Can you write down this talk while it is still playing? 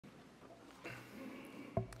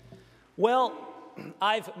Well,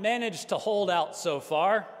 I've managed to hold out so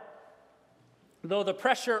far. Though the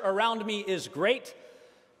pressure around me is great,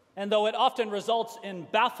 and though it often results in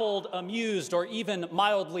baffled, amused, or even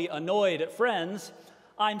mildly annoyed friends,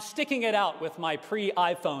 I'm sticking it out with my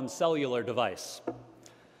pre-iPhone cellular device.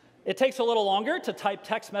 It takes a little longer to type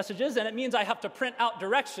text messages, and it means I have to print out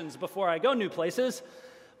directions before I go new places,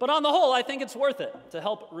 but on the whole, I think it's worth it to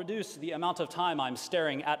help reduce the amount of time I'm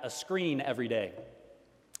staring at a screen every day.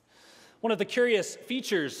 One of the curious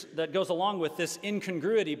features that goes along with this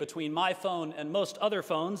incongruity between my phone and most other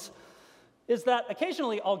phones is that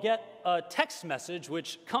occasionally I'll get a text message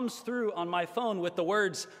which comes through on my phone with the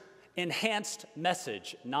words enhanced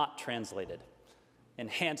message not translated.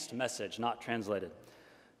 Enhanced message not translated.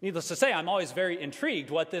 Needless to say, I'm always very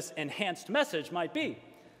intrigued what this enhanced message might be.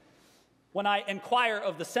 When I inquire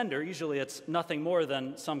of the sender, usually it's nothing more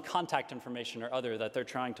than some contact information or other that they're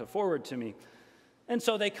trying to forward to me. And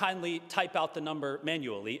so they kindly type out the number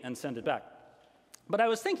manually and send it back. But I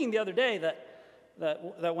was thinking the other day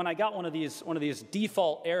that when I got one of these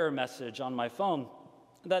default error message on my phone,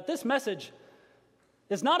 that this message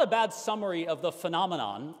is not a bad summary of the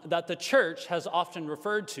phenomenon that the church has often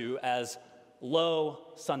referred to as Low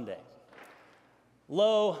Sunday.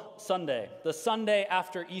 Low Sunday, the Sunday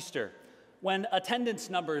after Easter, when attendance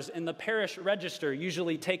numbers in the parish register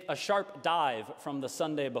usually take a sharp dive from the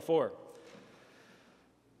Sunday before.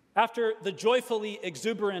 After the joyfully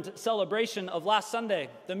exuberant celebration of last Sunday,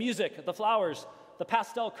 the music, the flowers, the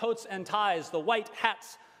pastel coats and ties, the white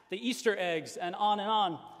hats, the Easter eggs, and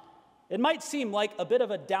on, it might seem like a bit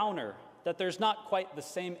of a downer that there's not quite the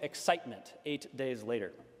same excitement 8 days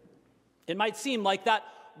later. It might seem like that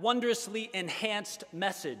wondrously enhanced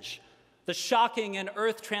message, the shocking and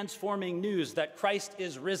earth-transforming news that Christ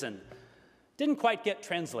is risen, didn't quite get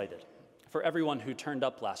translated for everyone who turned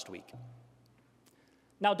up last week.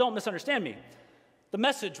 Now, don't misunderstand me. The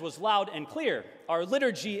message was loud and clear. Our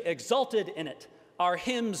liturgy exulted in it. Our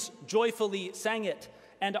hymns joyfully sang it,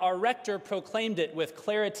 and our rector proclaimed it with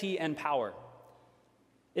clarity and power.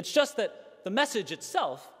 It's just that the message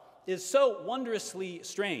itself is so wondrously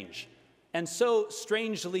strange and so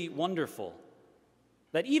strangely wonderful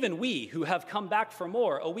that even we who have come back for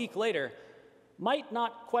more a week later might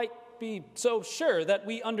not quite be so sure that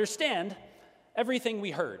we understand everything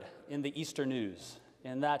we heard in the Easter news.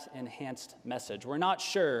 In that enhanced message. We're not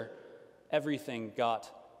sure everything got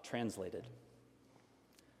translated.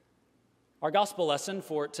 Our gospel lesson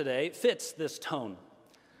for today fits this tone.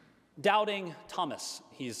 Doubting Thomas,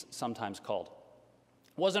 he's sometimes called,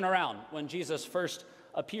 wasn't around when Jesus first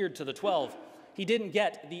appeared to the 12. He didn't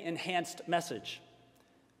get the enhanced message.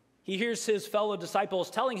 He hears his fellow disciples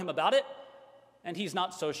telling him about it, and he's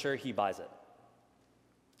not so sure he buys it.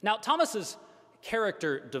 Now, Thomas's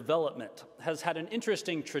character development has had an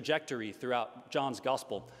interesting trajectory throughout John's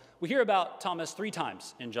gospel. We hear about Thomas 3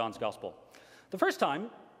 times in John's gospel. The first time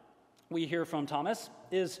we hear from Thomas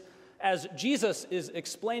is as Jesus is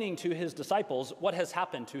explaining to his disciples what has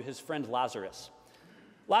happened to his friend Lazarus.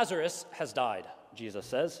 Lazarus has died, Jesus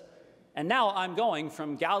says, and now I'm going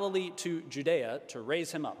from Galilee to Judea to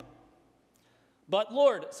raise him up. But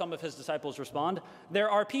Lord, some of his disciples respond, there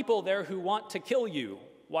are people there who want to kill you.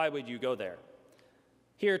 Why would you go there?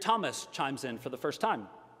 Here, Thomas chimes in for the first time.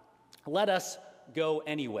 Let us go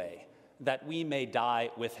anyway, that we may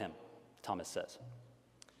die with him, Thomas says.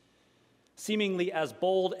 Seemingly as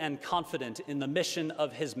bold and confident in the mission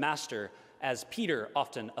of his master as Peter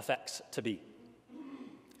often affects to be.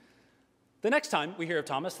 The next time we hear of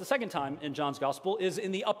Thomas, the second time in John's gospel, is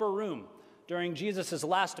in the upper room during Jesus'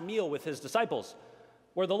 last meal with his disciples,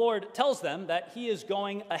 where the Lord tells them that he is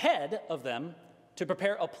going ahead of them to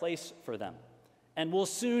prepare a place for them, and will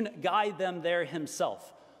soon guide them there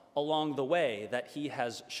himself along the way that he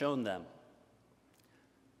has shown them.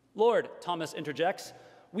 Lord, Thomas interjects,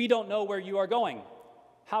 we don't know where you are going.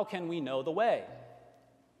 How can we know the way?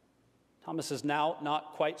 Thomas is now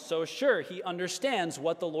not quite so sure he understands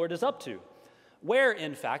what the Lord is up to, where,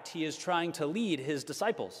 in fact, he is trying to lead his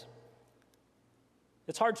disciples.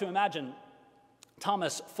 It's hard to imagine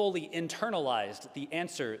Thomas fully internalized the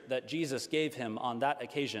answer that Jesus gave him on that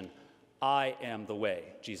occasion. I am the way,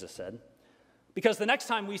 Jesus said. Because the next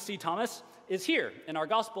time we see Thomas is here in our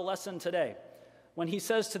gospel lesson today, when he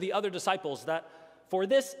says to the other disciples that for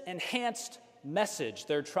this enhanced message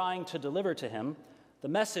they're trying to deliver to him, the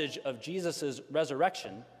message of Jesus'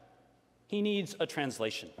 resurrection, he needs a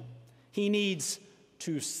translation. He needs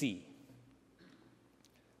to see.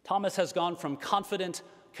 Thomas has gone from confident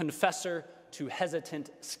confessor to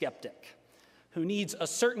hesitant skeptic, who needs a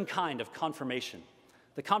certain kind of confirmation,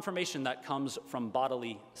 the confirmation that comes from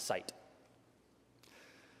bodily sight.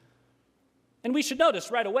 And we should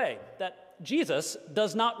notice right away that Jesus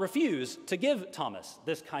does not refuse to give Thomas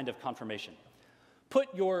this kind of confirmation.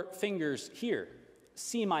 "Put your fingers here.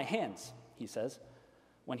 See my hands," he says,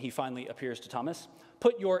 when he finally appears to Thomas.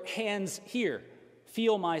 "Put your hands here.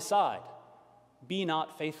 Feel my side. Be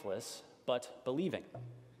not faithless, but believing."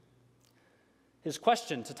 His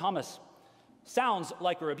question to Thomas sounds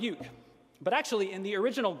like a rebuke, but actually in the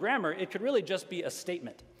original grammar, it could really just be a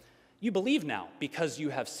statement. You believe now because you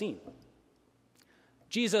have seen.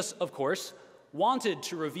 Jesus, of course, wanted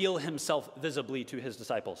to reveal himself visibly to his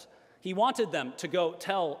disciples. He wanted them to go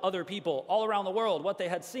tell other people all around the world what they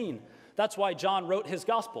had seen. That's why John wrote his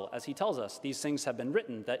gospel, as he tells us, "These things have been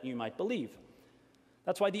written that you might believe."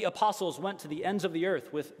 That's why the apostles went to the ends of the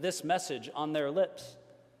earth with this message on their lips.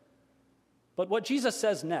 But what Jesus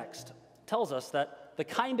says next tells us that the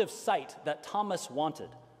kind of sight that Thomas wanted,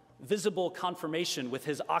 visible confirmation with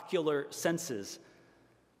his ocular senses,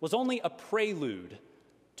 was only a prelude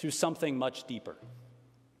to something much deeper.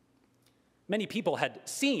 Many people had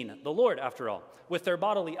seen the Lord, after all, with their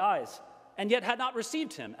bodily eyes, and yet had not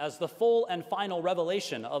received him as the full and final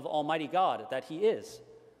revelation of Almighty God that he is.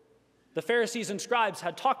 The Pharisees and scribes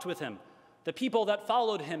had talked with him. The people that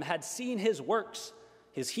followed him had seen his works,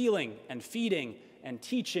 his healing and feeding and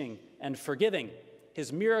teaching and forgiving,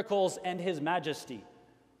 his miracles and his majesty.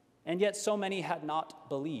 And yet so many had not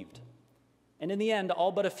believed. And in the end,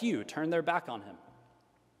 all but a few turned their back on him.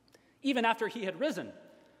 Even after he had risen,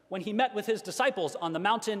 when he met with his disciples on the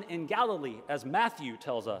mountain in Galilee, as Matthew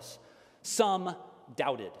tells us, some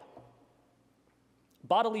doubted.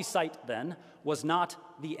 Bodily sight, then, was not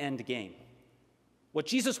the end game. What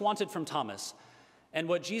Jesus wanted from Thomas and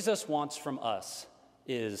what Jesus wants from us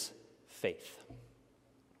is faith.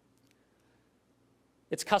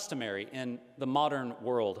 It's customary in the modern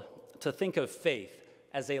world to think of faith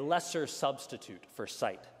as a lesser substitute for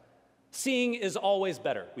sight. Seeing is always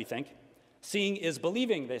better, we think. Seeing is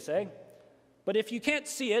believing, they say. But if you can't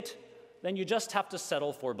see it, then you just have to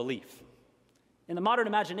settle for belief. In the modern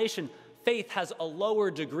imagination, faith has a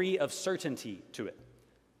lower degree of certainty to it.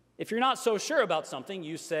 If you're not so sure about something,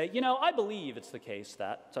 you say, I believe it's the case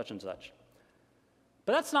that such and such.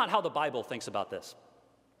 But that's not how the Bible thinks about this.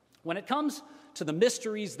 When it comes to the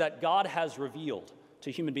mysteries that God has revealed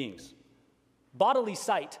to human beings, bodily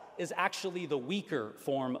sight is actually the weaker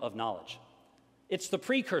form of knowledge. It's the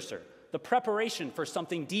precursor, the preparation for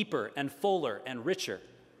something deeper and fuller and richer.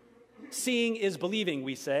 Seeing is believing,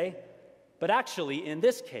 we say, but actually, in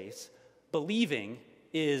this case, believing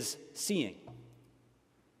is seeing.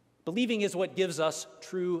 Believing is what gives us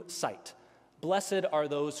true sight. Blessed are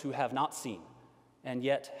those who have not seen and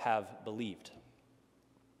yet have believed.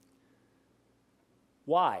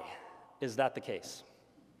 Why is that the case?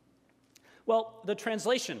 Well, the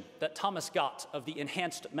translation that Thomas got of the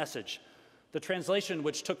enhanced message, the translation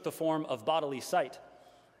which took the form of bodily sight,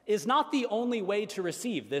 is not the only way to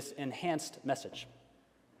receive this enhanced message.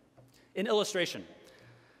 In illustration,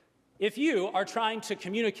 if you are trying to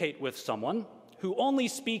communicate with someone who only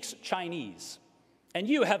speaks Chinese, and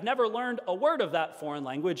you have never learned a word of that foreign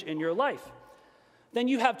language in your life, then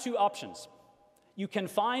you have two options. You can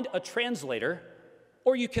find a translator,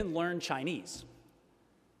 or you can learn Chinese.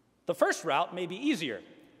 The first route may be easier,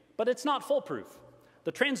 but it's not foolproof.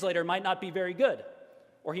 The translator might not be very good,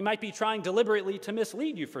 or he might be trying deliberately to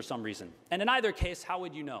mislead you for some reason. And in either case, how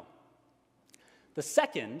would you know? The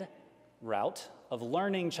second route of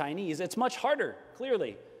learning Chinese, it's much harder,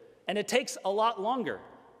 clearly, and it takes a lot longer,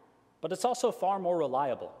 but it's also far more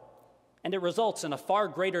reliable. And it results in a far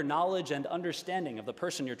greater knowledge and understanding of the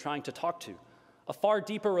person you're trying to talk to, a far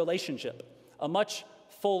deeper relationship, a much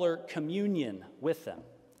fuller communion with them.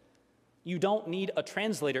 You don't need a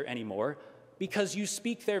translator anymore because you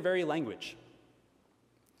speak their very language.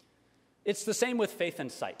 It's the same with faith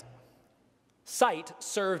and sight. Sight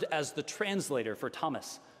served as the translator for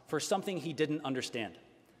Thomas for something he didn't understand.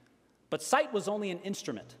 But sight was only an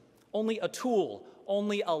instrument, only a tool,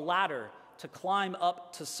 only a ladder to climb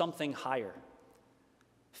up to something higher.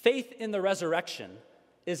 Faith in the resurrection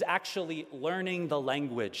is actually learning the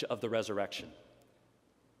language of the resurrection.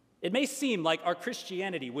 It may seem like our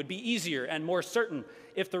Christianity would be easier and more certain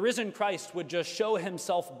if the risen Christ would just show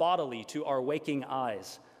himself bodily to our waking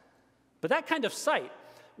eyes. But that kind of sight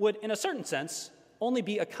would, in a certain sense, only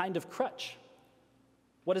be a kind of crutch.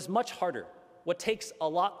 What is much harder, what takes a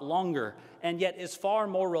lot longer, and yet is far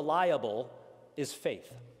more reliable, is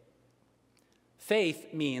faith.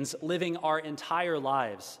 Faith means living our entire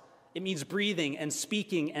lives. It means breathing and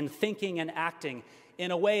speaking and thinking and acting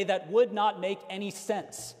in a way that would not make any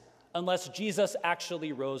sense unless Jesus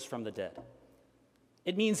actually rose from the dead.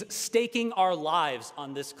 It means staking our lives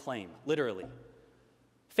on this claim, literally.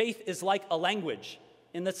 Faith is like a language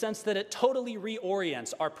in the sense that it totally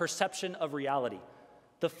reorients our perception of reality,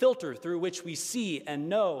 the filter through which we see and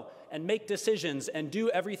know and make decisions and do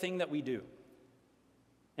everything that we do.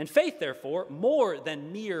 And faith, therefore, more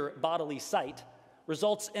than mere bodily sight,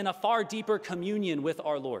 results in a far deeper communion with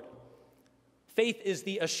our Lord. Faith is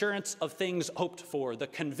the assurance of things hoped for, the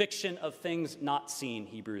conviction of things not seen,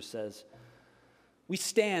 Hebrews says. We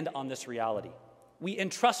stand on this reality. We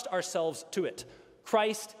entrust ourselves to it.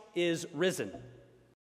 Christ is risen.